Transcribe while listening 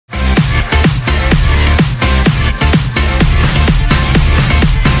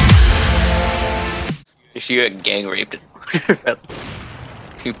If you get gang raped.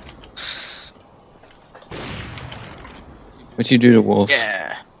 What you do to Wolf?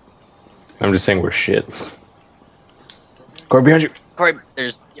 Yeah. I'm just saying we're shit. Corey, behind you! Corey,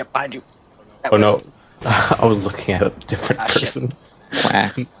 there's behind you. That Oh way. no. I was looking at a different person.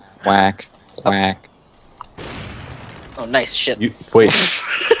 Whack, whack, whack. Oh, nice shit. Wait.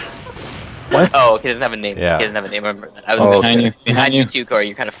 What? Oh, okay, he doesn't have a name. Yeah. He doesn't have a name. I remember that. I was Oh, gonna say, behind you you. too, Corey.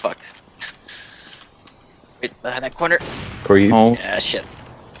 You're kind of fucked. Wait, behind that corner. Corey, you... Oh, Yeah, shit.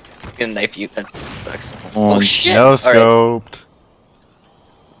 I'm gonna knife you. That sucks. Oh, Oh shit. No All right. scoped.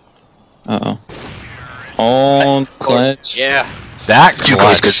 uh-oh. Oh, clutch. Yeah. That You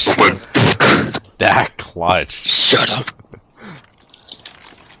guys get clutch. so much. That clutch. Shut up.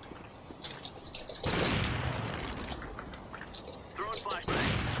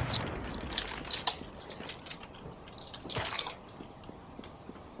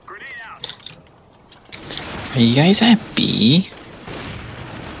 Are you guys at B?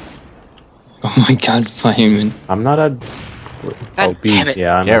 Oh my god, Fireman. I'm not a... God damn it.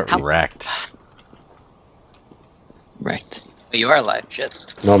 Yeah, I'm Get How- wrecked. Right. Oh, you are alive. Shit.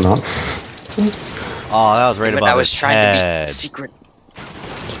 No, I'm not. Oh, that was right But above I was his trying head. to be secret.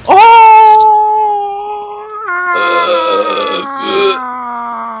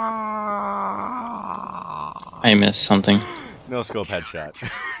 I missed something. No scope headshot.